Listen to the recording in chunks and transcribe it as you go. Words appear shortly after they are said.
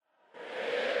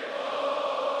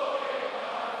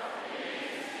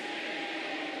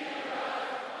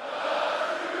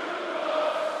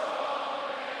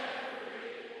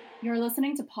You're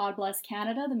listening to Pod Bless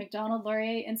Canada, the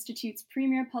Macdonald-Laurier Institute's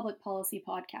premier public policy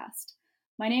podcast.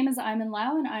 My name is Ayman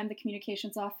Lau, and I'm the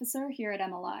Communications Officer here at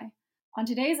MLI. On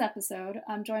today's episode,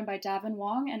 I'm joined by Davin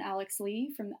Wong and Alex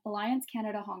Lee from Alliance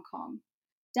Canada Hong Kong.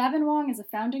 Davin Wong is a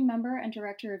founding member and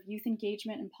director of Youth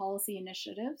Engagement and Policy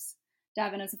Initiatives.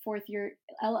 Davin is a fourth-year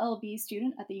LLB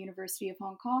student at the University of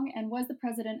Hong Kong and was the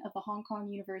president of the Hong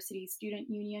Kong University Student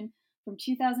Union from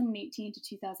 2018 to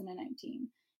 2019.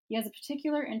 He has a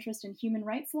particular interest in human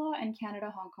rights law and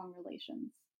Canada-Hong Kong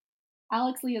relations.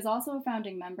 Alex Lee is also a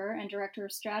founding member and director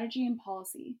of strategy and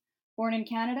policy. Born in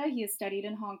Canada, he has studied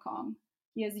in Hong Kong.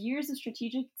 He has years of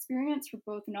strategic experience for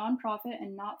both nonprofit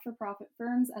and not-for-profit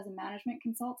firms as a management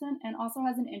consultant, and also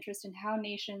has an interest in how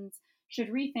nations should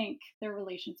rethink their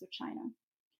relations with China.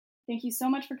 Thank you so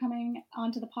much for coming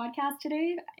onto the podcast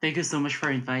today. Thank you so much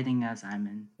for inviting us,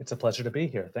 Ayman. It's a pleasure to be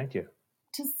here. Thank you.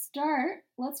 To start,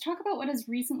 let's talk about what has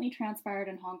recently transpired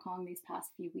in Hong Kong these past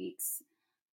few weeks.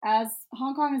 As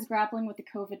Hong Kong is grappling with the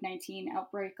COVID-19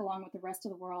 outbreak along with the rest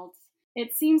of the world,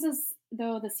 it seems as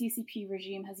though the CCP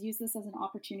regime has used this as an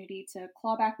opportunity to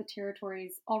claw back the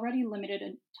territory's already limited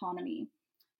autonomy.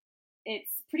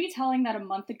 It's pretty telling that a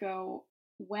month ago,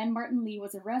 when Martin Lee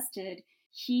was arrested,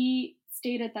 he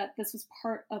stated that this was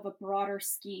part of a broader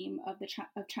scheme of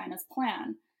China's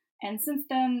plan. And since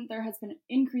then, there has been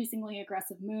increasingly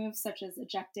aggressive moves, such as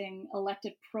ejecting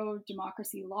elected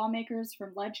pro-democracy lawmakers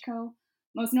from ACHK,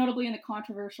 most notably in the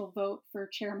controversial vote for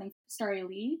Chairman Starry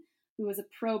Lee, who was a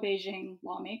pro-Beijing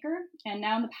lawmaker. And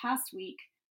now in the past week,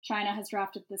 China has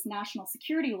drafted this national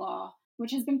security law,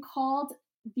 which has been called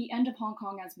the end of Hong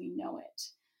Kong as we know it.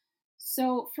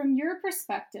 So from your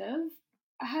perspective,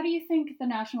 how do you think the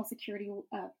national security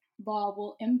law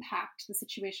will impact the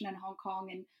situation in Hong Kong,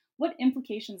 and what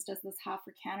implications does this have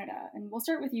for Canada? And we'll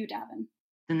start with you, Davin.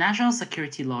 The National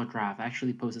Security Law draft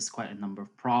actually poses quite a number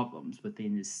of problems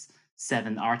within its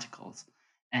 7 articles.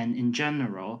 And in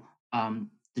general,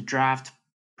 the draft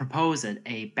proposed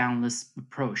a boundless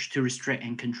approach to restrict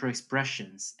and control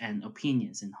expressions and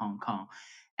opinions in Hong Kong.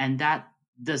 And that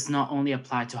does not only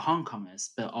apply to Hong Kongers,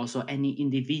 but also any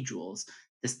individuals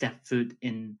that step foot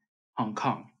in Hong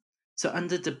Kong. So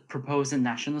under the proposed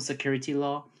national security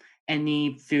law,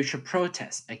 any future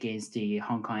protests against the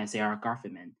Hong Kong SAR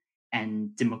government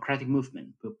and democratic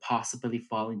movement will possibly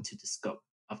fall into the scope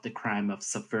of the crime of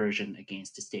subversion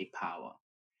against the state power.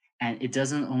 And it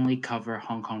doesn't only cover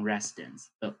Hong Kong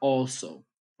residents, but also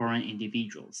foreign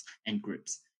individuals and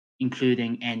groups,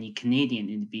 including any Canadian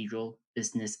individual,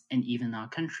 business, and even our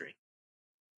country.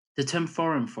 The term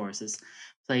foreign forces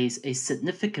plays a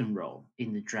significant role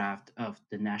in the draft of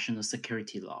the national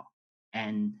security law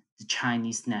and the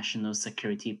Chinese national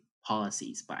security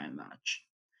policies by and large.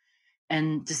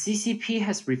 And the CCP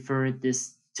has referred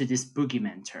to this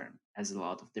boogeyman term as a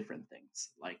lot of different things,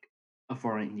 like a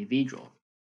foreign individual,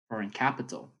 foreign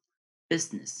capital,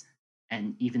 business,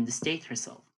 and even the state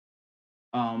herself.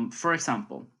 For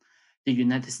example, the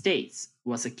United States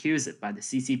was accused by the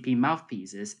CCP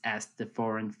mouthpieces as the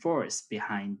foreign force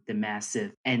behind the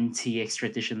massive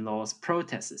anti-extradition laws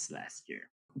protests last year.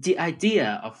 The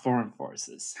idea of foreign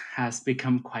forces has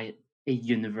become quite a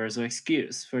universal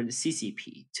excuse for the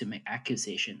CCP to make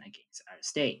accusation against our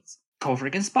states.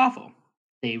 Coforg and Spoffle,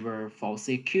 they were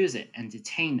falsely accused and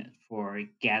detained for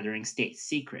gathering state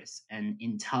secrets and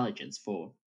intelligence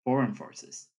for foreign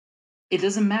forces. It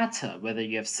doesn't matter whether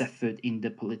you have set foot in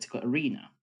the political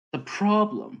arena. The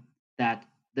problem that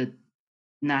the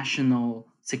national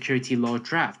security law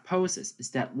draft poses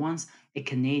is that once a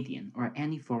Canadian or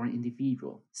any foreign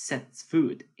individual sets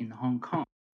foot in Hong Kong,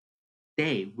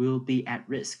 they will be at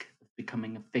risk of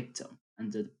becoming a victim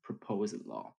under the proposed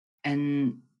law.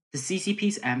 And the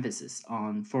CCP's emphasis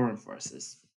on foreign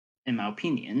forces, in my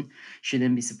opinion,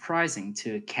 shouldn't be surprising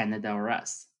to Canada or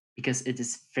us, because it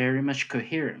is very much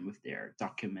coherent with their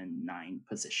Document 9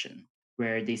 position,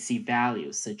 where they see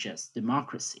values such as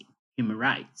democracy, human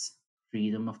rights,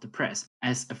 freedom of the press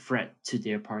as a threat to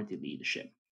their party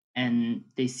leadership. And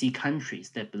they see countries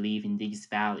that believe in these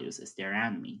values as their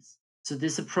enemies. So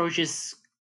this approach is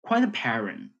quite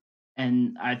apparent,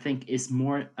 and I think is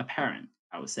more apparent,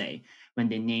 I would say, when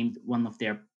they named one of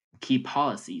their key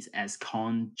policies as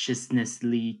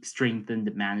consciously strengthen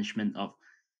the management of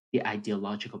the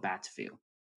ideological battlefield.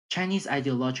 Chinese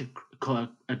ideological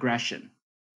aggression.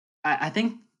 I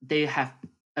think they have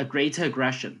a greater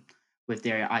aggression with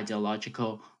their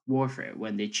ideological warfare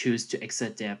when they choose to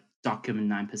exert their Document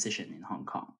 9 position in Hong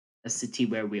Kong, a city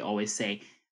where we always say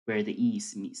where the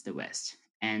East meets the West.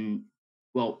 And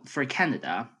well, for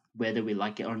Canada, whether we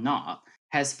like it or not,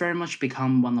 has very much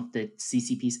become one of the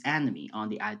CCP's enemy on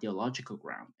the ideological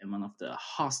ground and one of the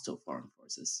hostile foreign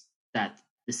forces that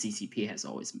the CCP has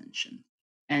always mentioned.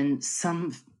 And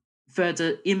some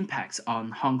further impacts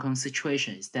on Hong Kong's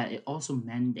situation is that it also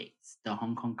mandates the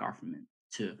Hong Kong government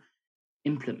to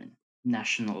implement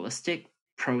nationalistic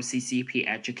pro-CCP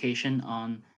education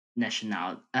on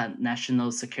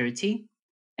national security,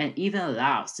 and even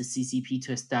allows the CCP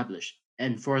to establish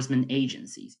enforcement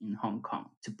agencies in Hong Kong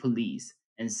to police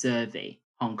and survey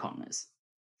Hong Kongers.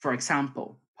 For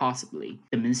example, possibly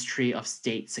the Ministry of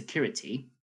State Security,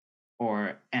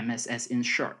 or MSS in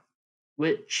short,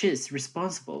 which is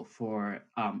responsible for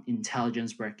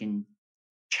intelligence work in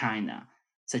China,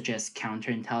 such as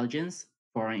counterintelligence,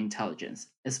 foreign intelligence,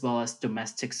 as well as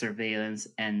domestic surveillance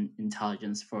and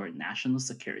intelligence for national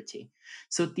security.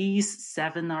 So these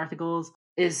 7 articles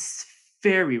is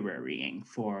very worrying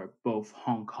for both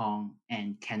Hong Kong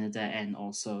and Canada and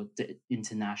also the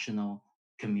international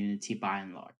community by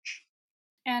and large.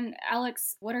 And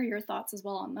Alex, what are your thoughts as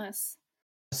well on this?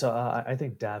 So I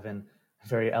think Davin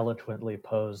very eloquently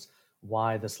posed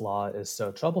why this law is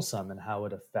so troublesome and how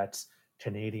it affects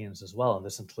Canadians as well. And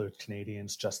this includes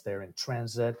Canadians just there in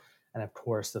transit, and of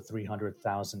course, the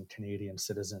 300,000 Canadian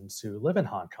citizens who live in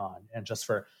Hong Kong. And just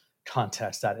for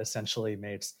context, that essentially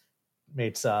makes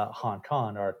Hong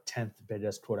Kong our 10th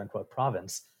biggest quote unquote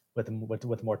province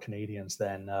with more Canadians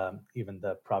than even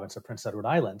the province of Prince Edward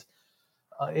Island.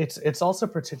 It's also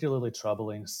particularly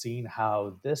troubling seeing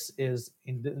how this is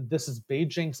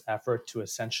Beijing's effort to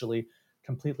essentially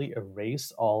completely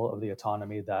erase all of the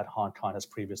autonomy that Hong Kong has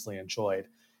previously enjoyed.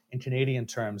 In Canadian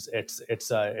terms,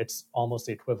 it's almost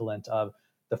the equivalent of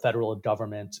the federal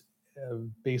government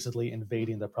basically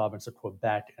invading the province of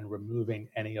Quebec and removing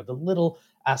any of the little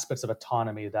aspects of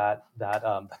autonomy that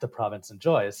the province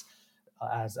enjoys.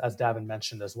 As Davin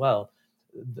mentioned as well,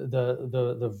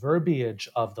 the verbiage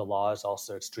of the law is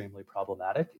also extremely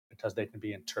problematic because they can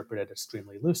be interpreted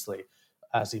extremely loosely.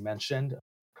 As he mentioned,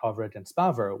 Kovrig and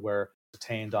Spaver were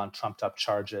detained on trumped up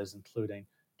charges, including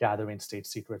gathering state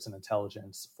secrets and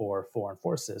intelligence for foreign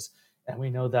forces. And we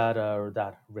know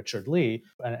that Richard Lee,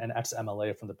 an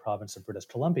ex-MLA from the province of British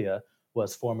Columbia,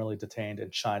 was formerly detained in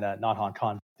China, not Hong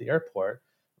Kong, the airport,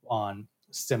 on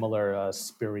similar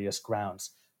spurious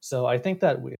grounds. So I think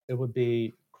that it would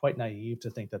be quite naive to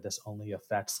think that this only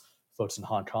affects folks in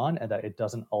Hong Kong and that it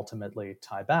doesn't ultimately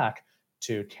tie back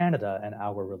to Canada and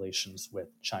our relations with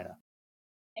China.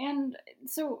 And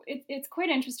so it's quite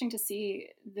interesting to see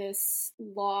this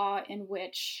law in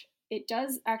which it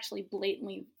does actually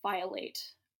blatantly violate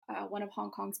one of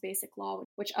Hong Kong's basic law,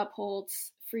 which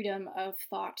upholds freedom of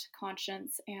thought,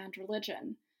 conscience, and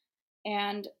religion.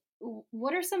 And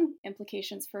what are some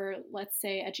implications for, let's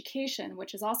say, education,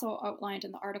 which is also outlined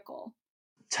in the article?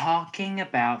 Talking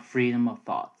about freedom of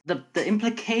thought, the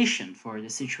implication for the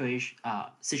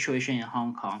situation in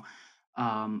Hong Kong,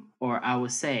 or I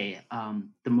would say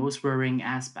the most worrying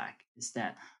aspect is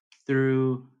that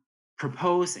through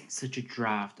proposing such a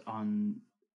draft on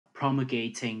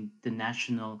promulgating the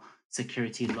national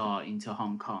security law into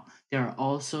Hong Kong, there are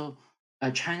also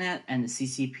China and the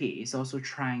CCP is also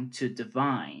trying to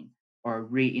define or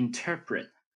reinterpret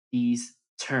these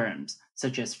terms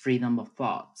such as freedom of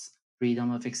thoughts,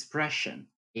 freedom of expression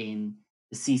in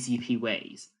the CCP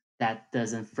ways that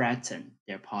doesn't threaten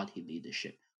their party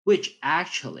leadership, which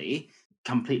actually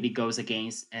completely goes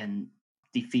against and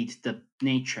defeats the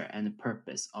nature and the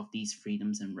purpose of these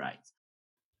freedoms and rights.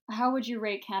 How would you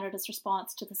rate Canada's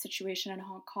response to the situation in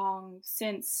Hong Kong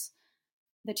since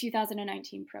the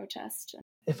 2019 protest?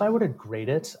 If I were to grade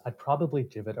it, I'd probably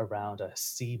give it around a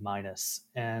C minus.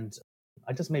 And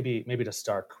I just maybe to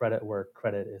start, credit where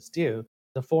credit is due.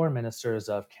 The foreign ministers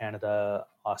of Canada,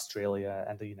 Australia,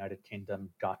 and the United Kingdom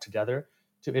got together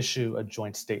to issue a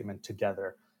joint statement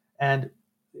together. And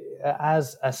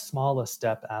as small a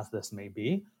step as this may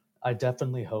be, I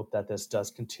definitely hope that this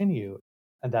does continue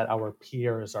and that our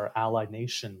peers, our allied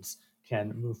nations,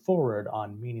 can move forward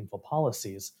on meaningful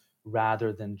policies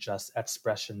rather than just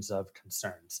expressions of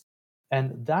concerns.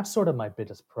 And that's sort of my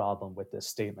biggest problem with this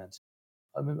statement.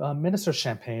 Minister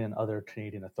Champagne and other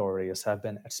Canadian authorities have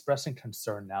been expressing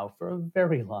concern now for a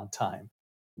very long time.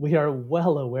 We are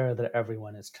well aware that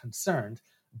everyone is concerned,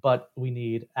 but we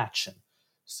need action.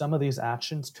 Some of these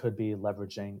actions could be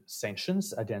leveraging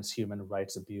sanctions against human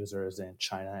rights abusers in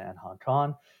China and Hong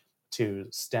Kong to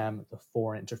stem the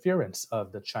foreign interference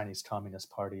of the Chinese Communist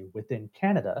Party within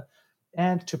Canada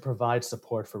and to provide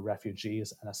support for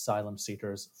refugees and asylum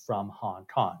seekers from Hong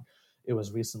Kong. It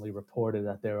was recently reported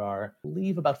that there are, I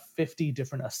believe, about 50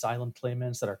 different asylum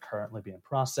claimants that are currently being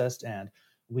processed, and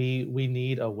we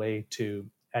need a way to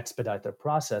expedite their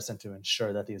process and to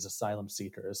ensure that these asylum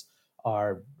seekers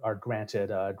are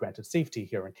granted safety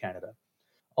here in Canada.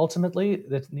 Ultimately,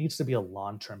 that needs to be a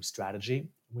long-term strategy.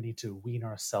 We need to wean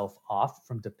ourselves off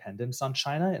from dependence on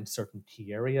China in certain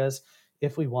key areas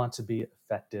if we want to be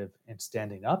effective in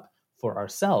standing up for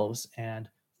ourselves and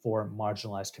for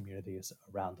marginalized communities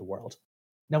around the world.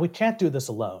 Now, we can't do this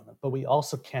alone, but we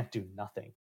also can't do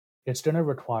nothing. It's going to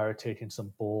require taking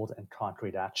some bold and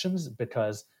concrete actions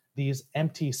because these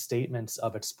empty statements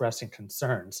of expressing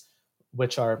concerns,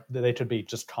 which are, they could be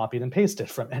just copied and pasted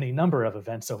from any number of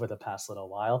events over the past little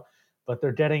while, but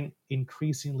they're getting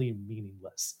increasingly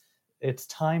meaningless. It's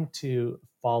time to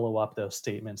follow up those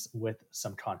statements with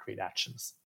some concrete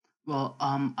actions. Well,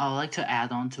 I would like to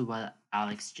add on to what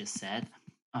Alex just said.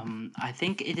 I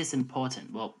think it is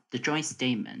important. Well, the joint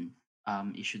statement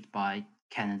issued by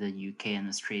Canada, UK, and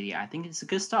Australia, I think it's a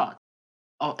good start.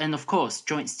 Oh, and of course,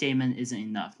 joint statement isn't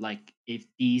enough. Like, if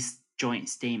these joint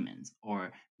statements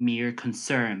or mere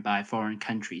concern by foreign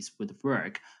countries would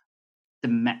work,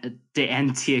 the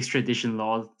anti-extradition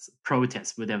law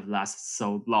protests would have lasted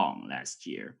so long last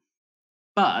year.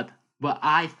 But what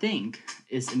I think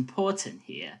is important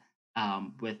here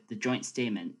with the joint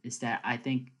statement is that I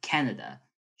think Canada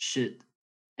should,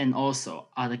 and also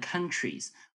other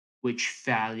countries which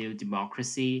value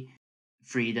democracy,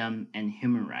 freedom, and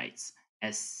human rights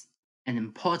as an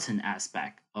important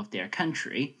aspect of their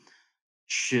country,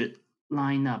 should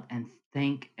line up and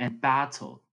think and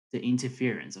battle the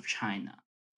interference of China.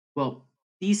 Well,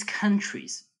 these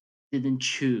countries didn't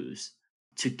choose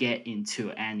to get into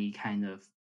any kind of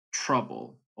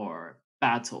trouble or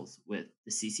battles with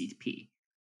the CCP.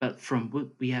 But from what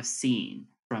we have seen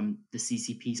from the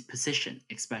CCP's position,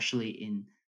 especially in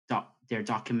their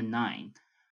document 9,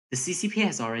 the CCP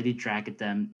has already dragged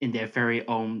them in their very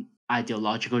own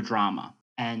ideological drama.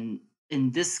 And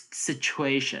in this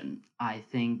situation, I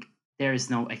think there is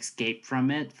no escape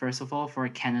from it, first of all, for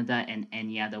Canada and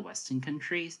any other Western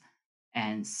countries.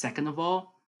 And second of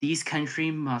all, these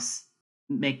countries must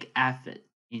make effort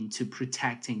into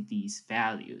protecting these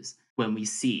values when we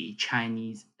see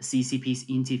Chinese CCP's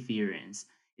interference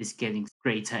is getting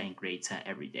greater and greater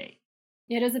every day.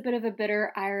 It is a bit of a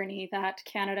bitter irony that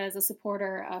Canada is a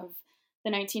supporter of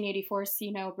the 1984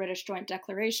 Sino-British Joint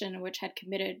Declaration, which had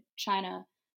committed China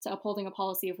to upholding a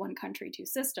policy of one country, two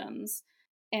systems.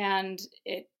 And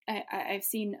I've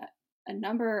seen a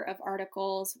number of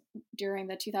articles during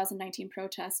the 2019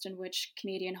 protest in which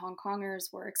Canadian Hong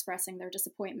Kongers were expressing their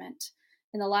disappointment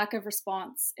in the lack of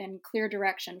response and clear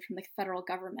direction from the federal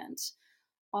government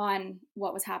on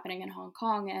what was happening in Hong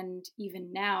Kong. And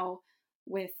even now,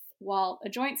 with, while a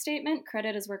joint statement,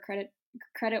 credit is where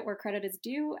credit is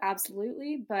due,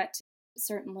 absolutely, but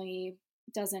certainly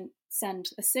doesn't send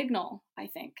a signal, I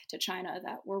think, to China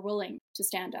that we're willing to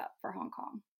stand up for Hong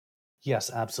Kong.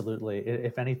 Yes, absolutely.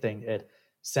 If anything, it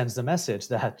sends the message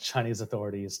that Chinese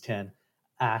authorities can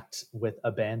act with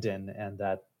abandon and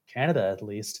that Canada, at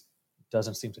least,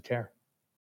 doesn't seem to care.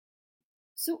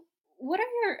 So, what are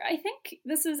your, I think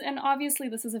this is, and obviously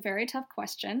this is a very tough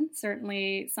question,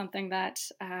 certainly something that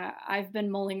I've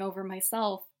been mulling over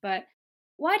myself, but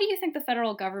why do you think the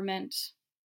federal government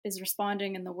is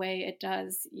responding in the way it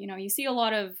does? You know, you see a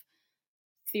lot of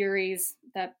theories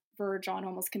that verge on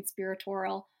almost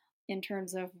conspiratorial in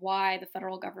terms of why the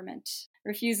federal government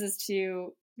refuses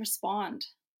to respond.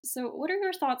 So what are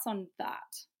your thoughts on that?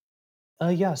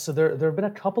 Yeah, so there have been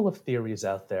a couple of theories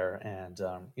out there, and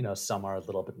some are a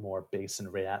little bit more based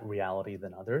in reality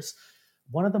than others.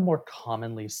 One of the more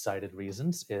commonly cited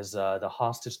reasons is the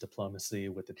hostage diplomacy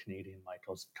with the Canadian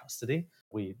Michaels in custody.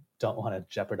 We don't want to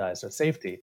jeopardize their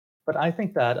safety, but I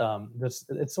think that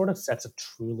it sort of sets a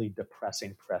truly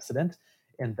depressing precedent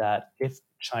in that if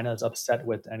China is upset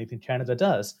with anything Canada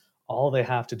does, all they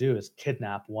have to do is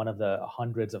kidnap one of the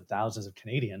hundreds of thousands of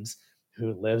Canadians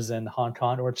who lives in Hong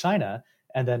Kong or China,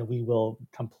 and then we will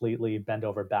completely bend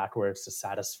over backwards to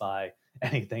satisfy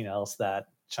anything else that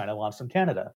China wants from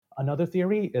Canada. Another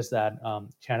theory is that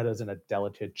Canada is in a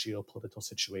delicate geopolitical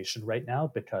situation right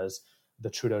now because the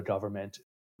Trudeau government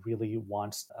really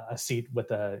wants a seat with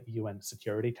the UN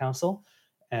Security Council,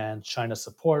 and China's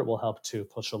support will help to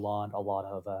push along a lot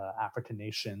of African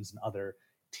nations and other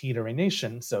teetering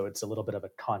nations. So it's a little bit of a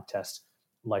contest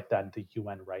like that in the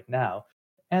UN right now.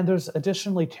 And there's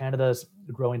additionally Canada's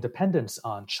growing dependence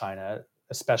on China,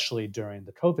 especially during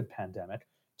the COVID pandemic,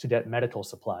 to get medical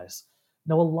supplies.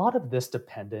 Now, a lot of this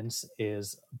dependence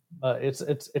is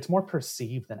it's more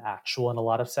perceived than actual in a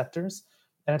lot of sectors,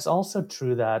 and it's also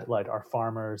true that like our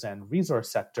farmers and resource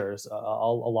sectors, a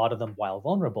lot of them, while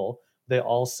vulnerable, they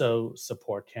also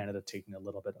support Canada taking a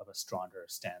little bit of a stronger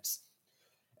stance.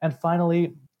 And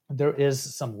finally, there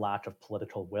is some lack of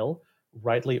political will.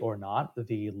 Rightly or not,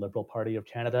 the Liberal Party of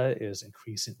Canada is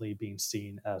increasingly being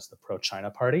seen as the pro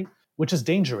China party, which is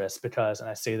dangerous because, and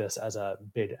I say this as a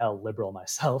big L liberal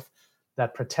myself,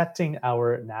 that protecting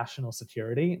our national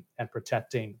security and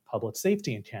protecting public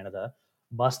safety in Canada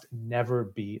must never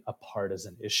be a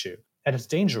partisan issue. And it's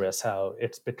dangerous how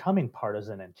it's becoming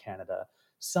partisan in Canada.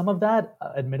 Some of that,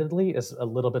 admittedly, is a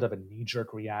little bit of a knee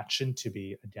jerk reaction to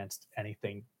be against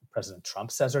anything President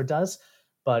Trump says or does.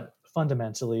 But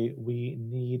fundamentally, we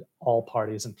need all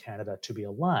parties in Canada to be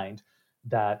aligned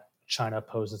that China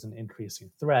poses an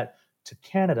increasing threat to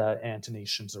Canada and to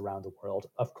nations around the world,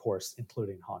 of course,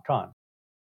 including Hong Kong.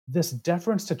 This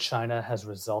deference to China has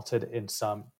resulted in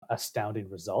some astounding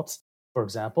results. For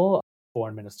example,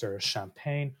 Foreign Minister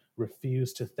Champagne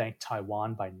refused to thank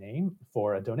Taiwan by name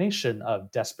for a donation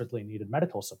of desperately needed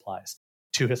medical supplies.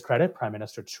 To his credit, Prime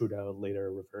Minister Trudeau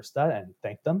later reversed that and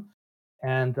thanked them.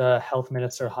 And Health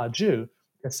Minister Haju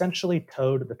essentially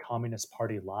towed the Communist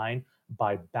Party line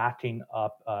by backing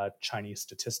up Chinese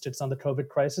statistics on the COVID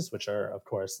crisis, which are, of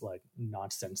course, like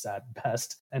nonsense at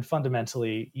best. And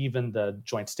fundamentally, even the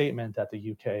joint statement that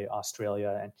the UK,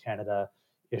 Australia, and Canada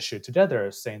issued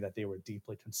together saying that they were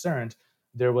deeply concerned,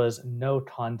 there was no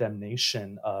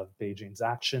condemnation of Beijing's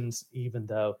actions, even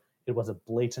though it was a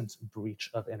blatant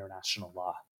breach of international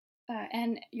law.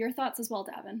 And your thoughts as well,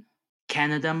 Davin.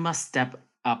 Canada must step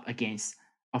up against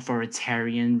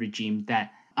authoritarian regime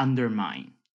that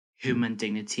undermine human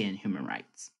dignity and human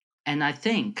rights. And I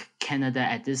think Canada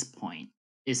at this point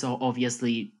is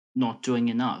obviously not doing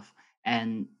enough.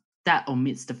 And that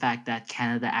omits the fact that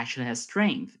Canada actually has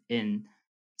strength in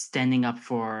standing up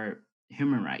for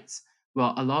human rights.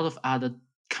 Well, a lot of other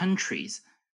countries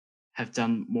have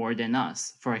done more than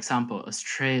us. For example,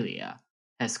 Australia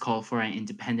has called for an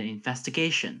independent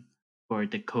investigation for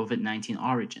the COVID-19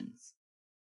 origins.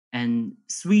 And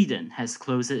Sweden has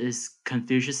closed its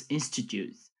Confucius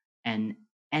Institute and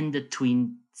ended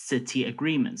twin city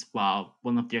agreements, while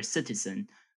one of their citizens,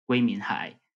 Gui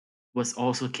Minhai, was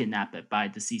also kidnapped by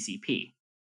the CCP.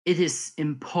 It is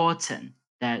important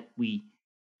that we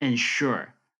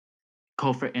ensure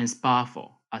Cofer and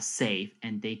Sparfo are safe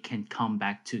and they can come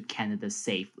back to Canada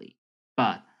safely.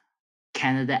 But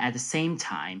Canada at the same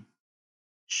time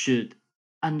should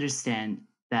understand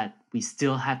that we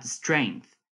still have the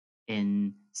strength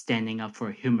in standing up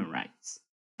for human rights.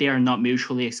 They are not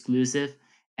mutually exclusive,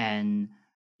 and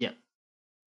yeah.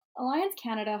 Alliance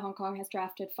Canada Hong Kong has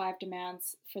drafted 5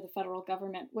 demands for the federal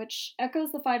government, which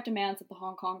echoes the 5 demands of the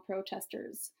Hong Kong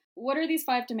protesters. What are these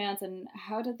 5 demands and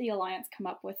how did the Alliance come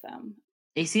up with them?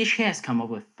 ACHK has come up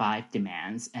with 5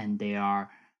 demands, and they are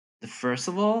the first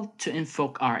of all to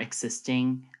invoke our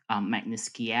existing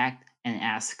Magnitsky Act and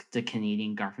ask the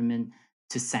Canadian government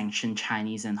to sanction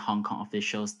Chinese and Hong Kong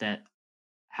officials that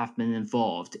have been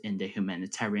involved in the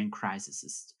humanitarian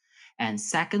crises. And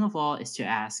second of all is to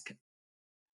ask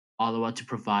Ottawa to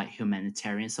provide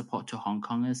humanitarian support to Hong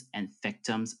Kongers and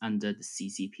victims under the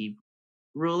CCP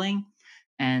ruling.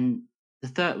 And the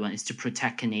third one is to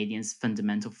protect Canadians'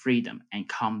 fundamental freedom and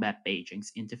combat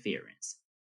Beijing's interference.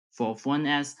 Fourth one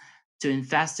is to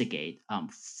investigate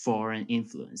foreign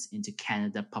influence into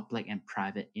Canada public and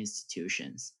private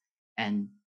institutions. And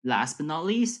last but not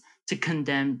least, to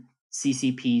condemn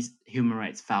CCP's human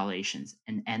rights violations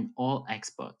and end all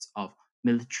exports of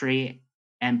military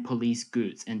and police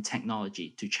goods and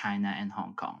technology to China and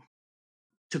Hong Kong.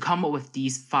 To come up with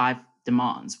these 5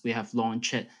 demands, we have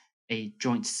launched a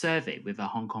joint survey with a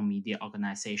Hong Kong media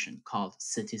organization called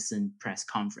Citizen Press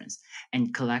Conference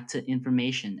and collected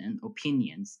information and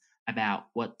opinions about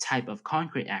what type of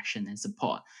concrete action and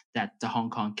support that the Hong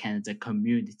Kong Canada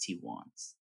community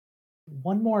wants.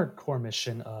 One more core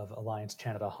mission of Alliance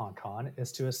Canada Hong Kong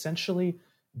is to essentially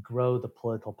grow the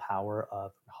political power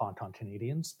of Hong Kong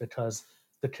Canadians because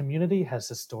the community has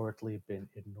historically been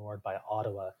ignored by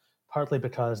Ottawa, partly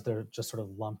because they're just sort of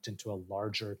lumped into a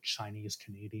larger Chinese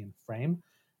Canadian frame.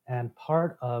 And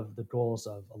part of the goals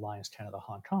of Alliance Canada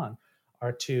Hong Kong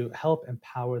are to help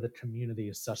empower the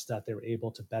community such that they're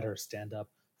able to better stand up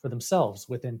for themselves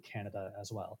within Canada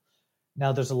as well.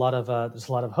 Now there's a lot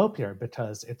of hope here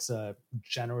because it's a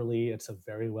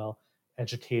very well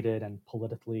educated and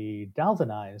politically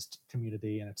galvanized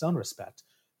community in its own respect.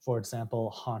 For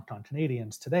example, Hong Kong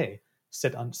Canadians today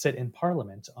sit in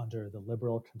Parliament under the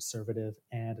Liberal, Conservative,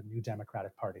 and New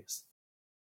Democratic parties.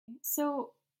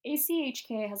 So,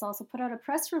 ACHK has also put out a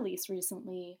press release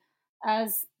recently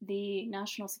as the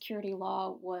national security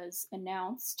law was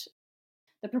announced.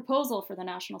 The proposal for the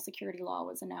national security law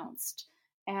was announced.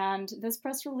 And this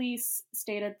press release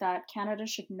stated that Canada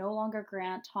should no longer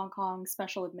grant Hong Kong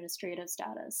special administrative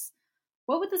status.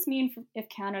 What would this mean if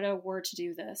Canada were to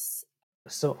do this?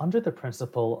 So, under the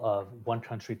principle of one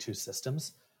country, two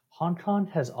systems, Hong Kong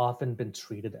has often been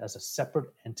treated as a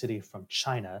separate entity from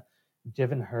China,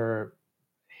 given her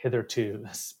hitherto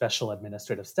special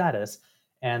administrative status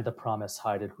and the promised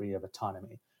high degree of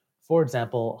autonomy. For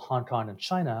example, Hong Kong and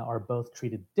China are both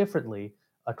treated differently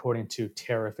according to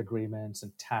tariff agreements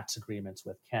and tax agreements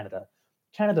with Canada.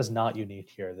 Canada's not unique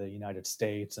here. The United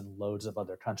States and loads of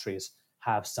other countries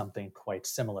have something quite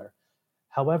similar.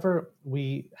 However,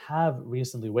 we have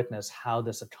recently witnessed how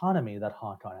this autonomy that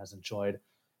Hong Kong has enjoyed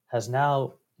has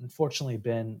now unfortunately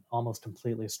been almost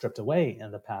completely stripped away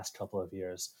in the past couple of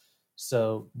years.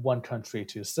 So, one country,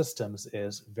 two systems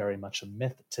is very much a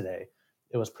myth today.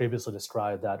 It was previously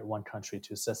described that one country,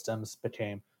 two systems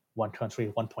became one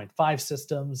country, 1.5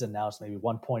 systems, and now it's maybe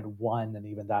 1.1, and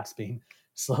even that's being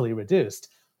slowly reduced.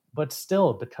 But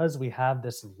still, because we have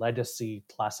this legacy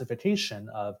classification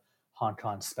of Hong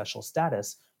Kong's special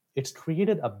status, it's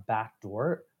created a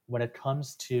backdoor when it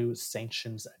comes to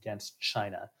sanctions against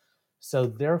China. So,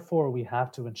 therefore, we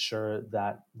have to ensure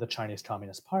that the Chinese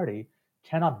Communist Party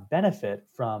cannot benefit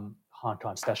from Hong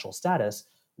Kong's special status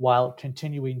while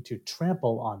continuing to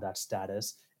trample on that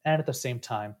status and at the same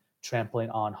time trampling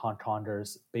on Hong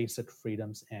Kongers' basic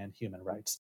freedoms and human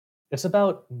rights. It's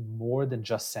about more than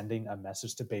just sending a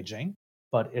message to Beijing,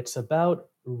 but it's about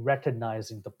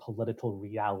recognizing the political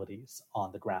realities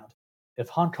on the ground. If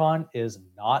Hong Kong is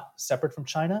not separate from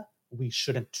China, we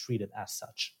shouldn't treat it as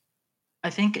such.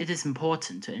 I think it is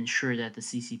important to ensure that the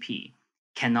CCP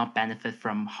cannot benefit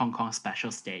from Hong Kong's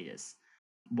special status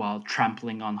while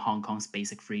trampling on Hong Kong's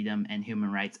basic freedom and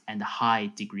human rights and the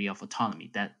high degree of autonomy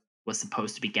that was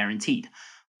supposed to be guaranteed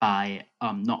by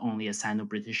not only a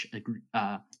Sino-British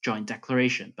joint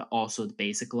declaration, but also the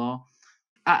basic law.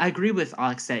 I agree with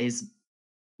Alex that it's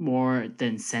more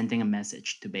than sending a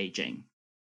message to Beijing.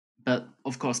 But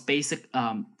of course,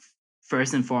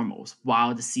 first and foremost,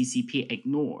 while the CCP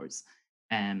ignores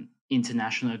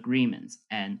international agreements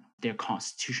and their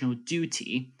constitutional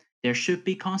duty, there should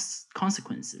be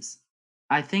consequences.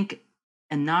 I think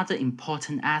another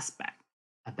important aspect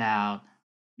about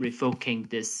revoking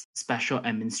this special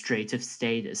administrative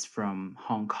status from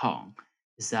Hong Kong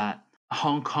is that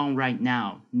Hong Kong right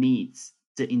now needs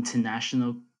the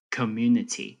international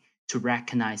community to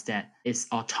recognize that its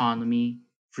autonomy,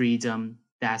 freedom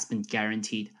that has been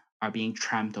guaranteed are being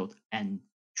trampled and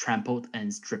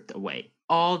stripped away.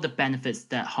 All the benefits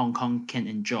that Hong Kong can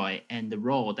enjoy and the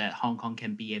role that Hong Kong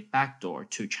can be a backdoor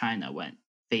to China when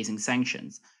facing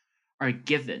sanctions are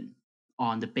given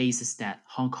on the basis that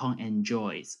Hong Kong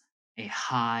enjoys a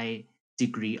high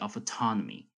degree of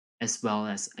autonomy as well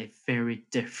as a very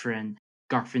different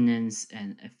governance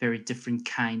and a very different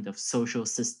kind of social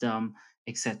system,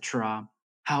 etc.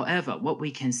 However, what we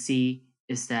can see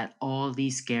is that all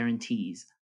these guarantees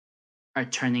are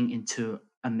turning into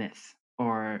a myth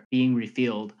or being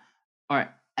revealed,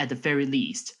 or at the very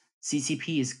least,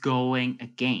 CCP is going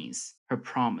against her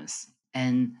promise.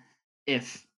 And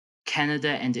if Canada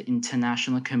and the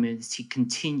international community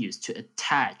continues to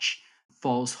attach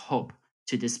false hope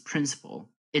to this principle,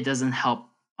 it doesn't help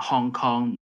Hong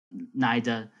Kong,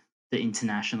 neither the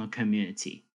international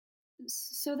community.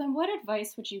 So, then what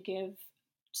advice would you give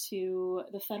to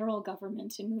the federal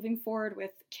government in moving forward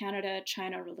with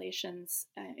Canada-China relations,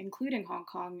 including Hong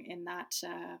Kong in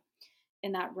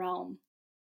that realm?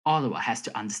 Ottawa has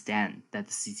to understand that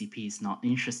the CCP is not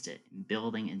interested in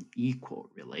building an equal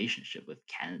relationship with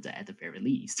Canada at the very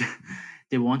least.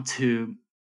 They want to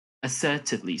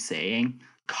assertively saying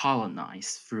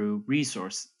colonize through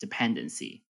resource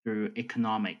dependency, through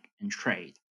economic and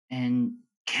trade. And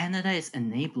Canada is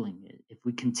enabling it if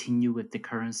we continue with the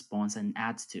current response and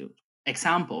attitude.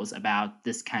 Examples about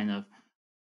this kind of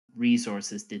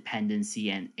resources dependency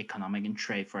and economic and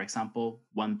trade, for example,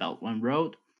 One Belt, One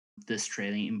Road, the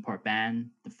Australian import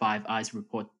ban, the Five Eyes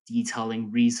report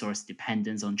detailing resource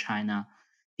dependence on China.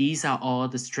 These are all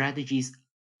the strategies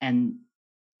and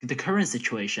the current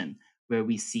situation where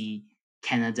we see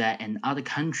Canada and other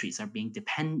countries are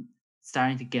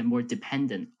starting to get more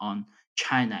dependent on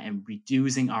China and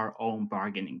reducing our own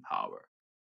bargaining power.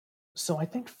 So I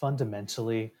think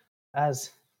fundamentally,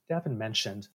 as Davin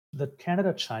mentioned, the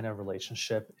Canada China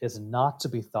relationship is not to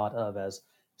be thought of as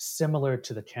similar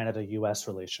to the Canada US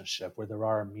relationship, where there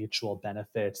are mutual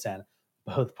benefits and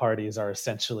both parties are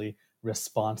essentially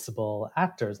responsible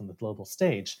actors on the global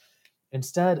stage.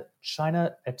 Instead,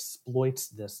 China exploits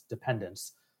this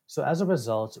dependence. So, as a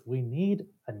result, we need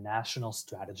a national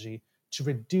strategy to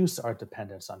reduce our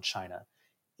dependence on China.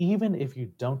 even if you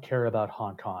don't care about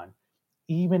Hong Kong,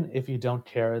 even if you don't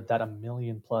care that 1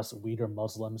 million+ Uyghur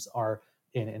Muslims are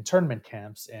in internment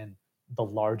camps in the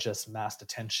largest mass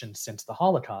detention since the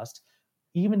Holocaust,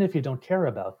 even if you don't care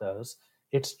about those,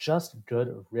 it's just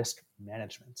good risk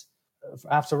management.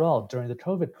 After all, during the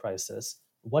COVID crisis,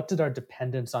 what did our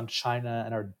dependence on China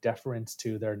and our deference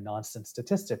to their nonsense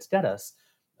statistics get us?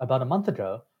 About a month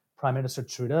ago, Prime Minister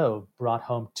Trudeau brought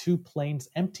home 2 planes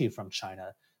empty from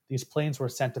China. These planes were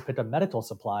sent to pick up medical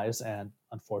supplies, and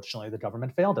unfortunately, the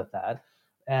government failed at that.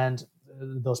 And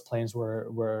those planes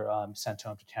were sent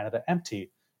home to Canada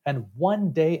empty. And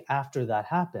one day after that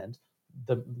happened,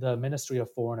 the Ministry of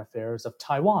Foreign Affairs of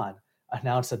Taiwan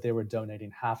announced that they were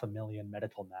donating 500,000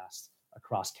 medical masks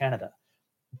across Canada.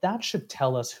 That should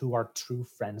tell us who our true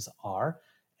friends are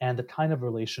and the kind of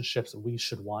relationships we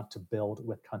should want to build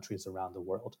with countries around the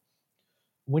world.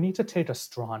 We need to take a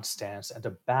strong stance and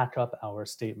to back up our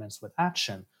statements with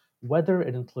action, whether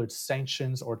it includes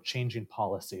sanctions or changing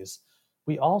policies.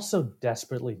 We also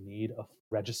desperately need a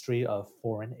registry of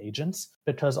foreign agents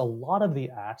because a lot of the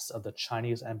acts of the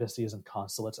Chinese embassies and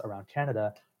consulates around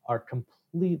Canada are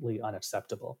completely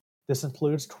unacceptable. This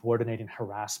includes coordinating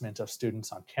harassment of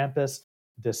students on campus.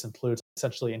 This includes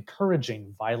essentially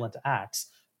encouraging violent acts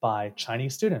by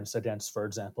Chinese students against, for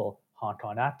example, Hong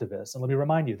Kong activists. And let me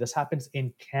remind you, this happens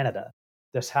in Canada.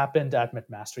 This happened at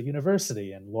McMaster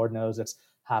University, and Lord knows it's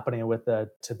happening with the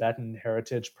Tibetan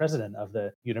heritage president of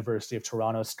the University of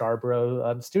Toronto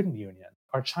Scarborough Student Union.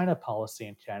 Our China policy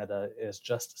in Canada is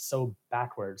just so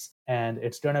backwards, and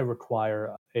it's going to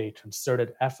require a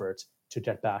concerted effort to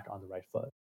get back on the right foot.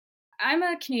 I'm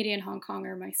a Canadian Hong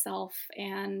Konger myself,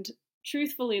 and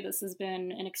truthfully, this has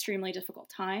been an extremely difficult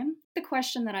time. The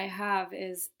question that I have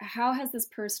is, how has this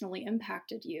personally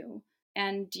impacted you?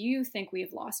 And do you think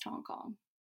we've lost Hong Kong?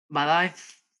 My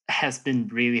life has been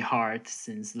really hard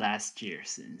since last year,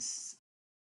 since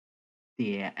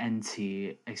the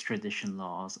anti-extradition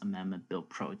laws amendment bill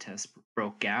protests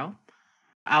broke out.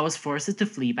 I was forced to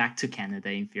flee back to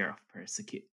Canada in fear of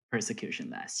persecution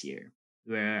last year,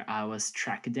 where I was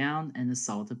tracked down and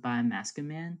assaulted by a masked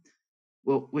man,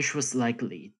 which was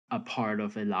likely a part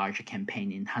of a larger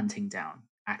campaign in hunting down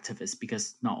activists,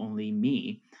 because not only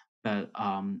me, but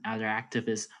other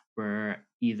activists were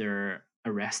either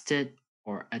arrested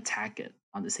or attacked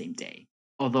on the same day.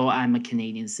 Although I'm a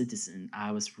Canadian citizen,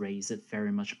 I was raised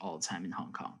very much all the time in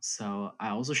Hong Kong, so I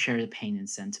also share the pain and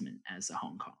sentiment as a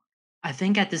Hong Kong. I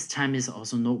think at this time it's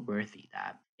also noteworthy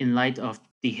that, in light of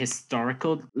the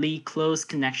historically close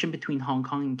connection between Hong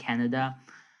Kong and Canada,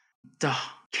 the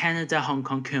Canada-Hong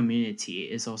Kong community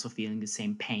is also feeling the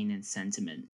same pain and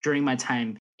sentiment. During my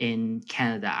time in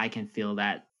Canada, I can feel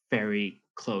that very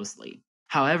closely.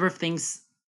 However, things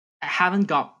haven't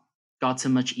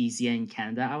gotten much easier in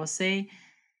Canada, I would say.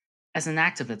 As an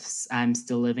activist, I'm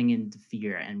still living in the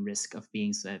fear and risk of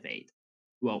being surveyed.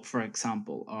 Well, for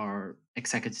example, our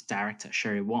executive director,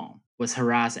 Sherry Wong, was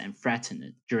harassed and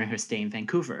threatened during her stay in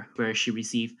Vancouver, where she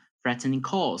received threatening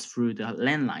calls through the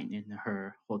landline in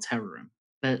her hotel room.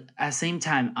 But at the same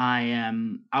time,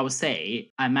 I would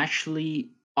say, I'm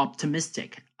actually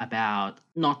optimistic about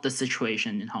not the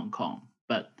situation in Hong Kong,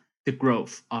 but the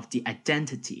growth of the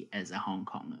identity as a Hong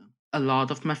Konger. A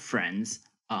lot of my friends,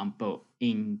 both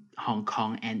in Hong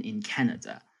Kong and in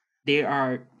Canada, they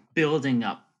are building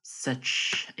up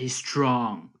such a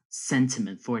strong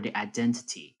sentiment for the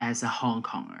identity as a Hong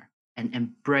Konger and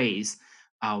embrace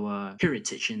our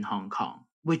heritage in Hong Kong,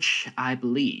 which I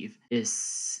believe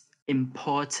is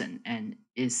important and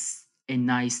is a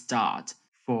nice start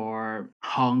for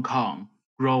Hong Kong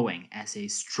growing as a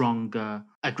stronger,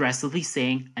 aggressively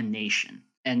saying, a nation.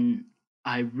 And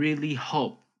I really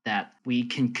hope that we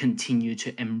can continue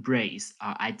to embrace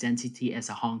our identity as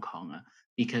a Hong Konger,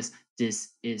 because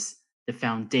this is the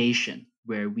foundation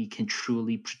where we can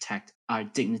truly protect our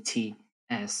dignity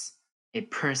as a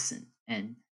person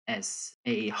and as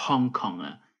a Hong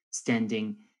Konger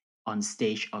standing on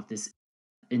stage of this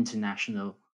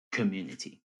international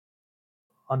community.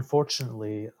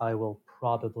 Unfortunately, I will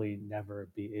probably never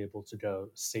be able to go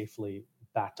safely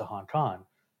back to Hong Kong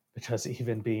because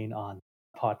even being on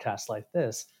podcasts like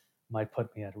this might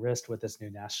put me at risk with this new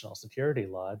national security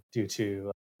law due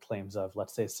to claims of,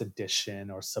 let's say, sedition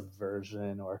or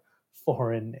subversion or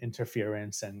foreign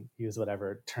interference, and use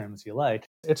whatever terms you like.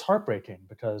 It's heartbreaking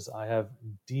because I have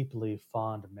deeply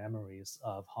fond memories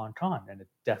of Hong Kong, and it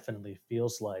definitely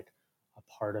feels like a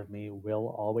part of me will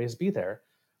always be there.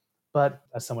 But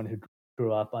as someone who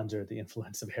grew up under the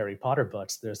influence of Harry Potter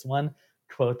books, there's one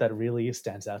quote that really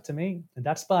stands out to me, and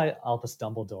that's by Albus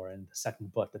Dumbledore in the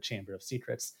second book, The Chamber of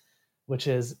Secrets, which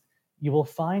is, You will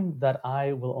find that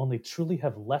I will only truly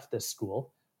have left this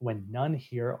school when none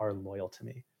here are loyal to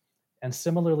me. And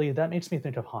similarly, that makes me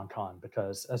think of Hong Kong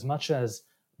because, as much as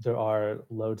there are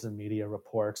loads of media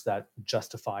reports that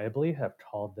justifiably have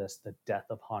called this the death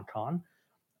of Hong Kong,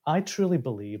 I truly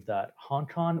believe that Hong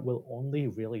Kong will only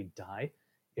really die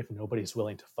if nobody's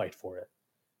willing to fight for it.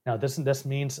 Now, this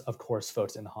means, of course,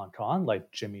 folks in Hong Kong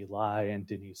like Jimmy Lai and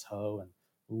Denise Ho and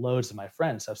loads of my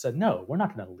friends have said, no, we're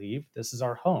not going to leave. This is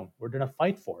our home. We're going to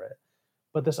fight for it.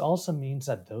 But this also means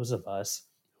that those of us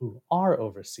who are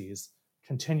overseas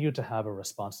continue to have a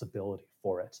responsibility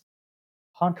for it.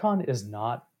 Hong Kong is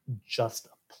not just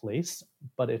a place,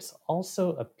 but it's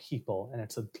also a people and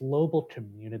it's a global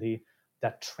community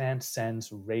that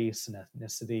transcends race and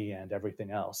ethnicity and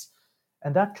everything else.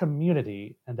 And that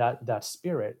community and that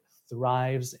spirit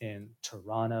thrives in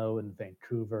Toronto and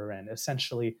Vancouver and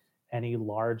essentially any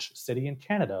large city in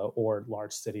Canada or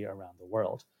large city around the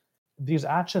world. These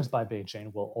actions by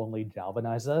Beijing will only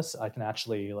galvanize us. I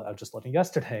was just looking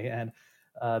yesterday, and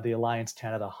the Alliance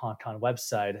Canada Hong Kong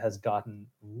website has gotten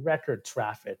record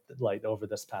traffic like over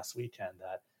this past weekend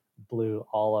that blew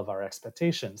all of our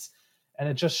expectations. And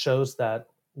it just shows that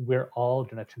we're all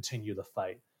going to continue the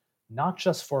fight, not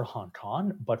just for Hong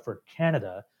Kong, but for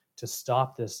Canada to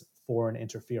stop this foreign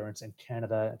interference in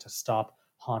Canada and to stop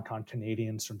Hong Kong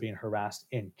Canadians from being harassed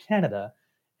in Canada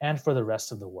and for the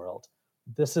rest of the world.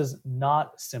 This is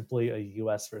not simply a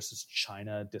US versus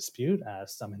China dispute,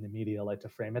 as some in the media like to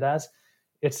frame it as.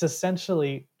 It's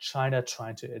essentially China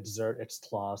trying to exert its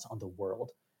claws on the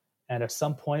world. And at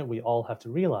some point, we all have to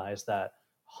realize that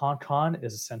Hong Kong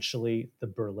is essentially the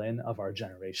Berlin of our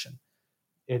generation.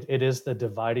 It is the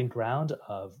dividing ground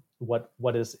of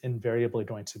what is invariably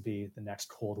going to be the next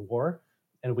Cold War.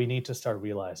 And we need to start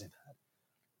realizing that.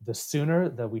 The sooner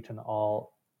that we can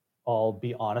all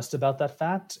be honest about that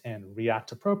fact and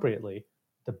react appropriately,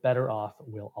 the better off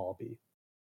we'll all be.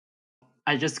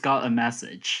 I just got a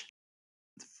message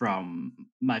from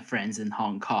my friends in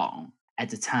Hong Kong at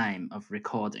the time of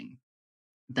recording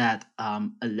that a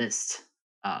list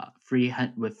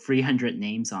with 300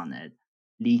 names on it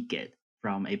leaked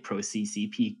from a pro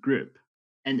CCP group.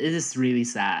 And it is really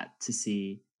sad to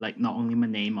see like not only my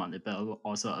name on it, but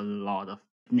also a lot of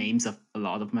names of a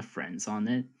lot of my friends on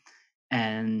it.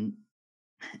 And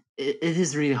it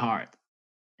is really hard,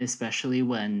 especially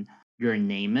when you're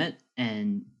name it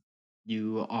and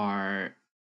you are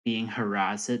being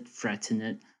harassed,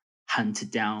 threatened,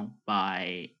 hunted down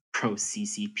by pro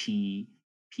CCP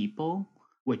people,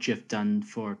 which you've done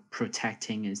for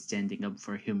protecting and standing up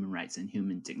for human rights and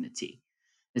human dignity.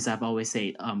 As I've always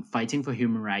said, fighting for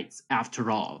human rights,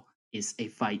 after all, is a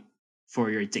fight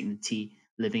for your dignity,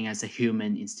 living as a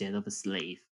human instead of a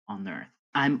slave on earth.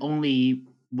 I'm only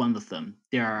one of them.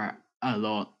 There are a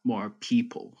lot more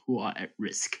people who are at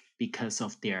risk because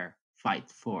of their fight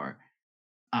for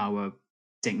our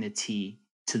dignity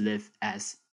to live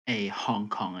as a Hong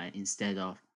Konger instead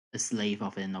of a slave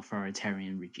of an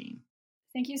authoritarian regime.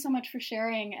 Thank you so much for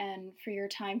sharing and for your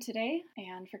time today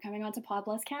and for coming on to Pod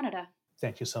Bless Canada.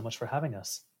 Thank you so much for having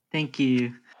us. Thank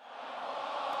you.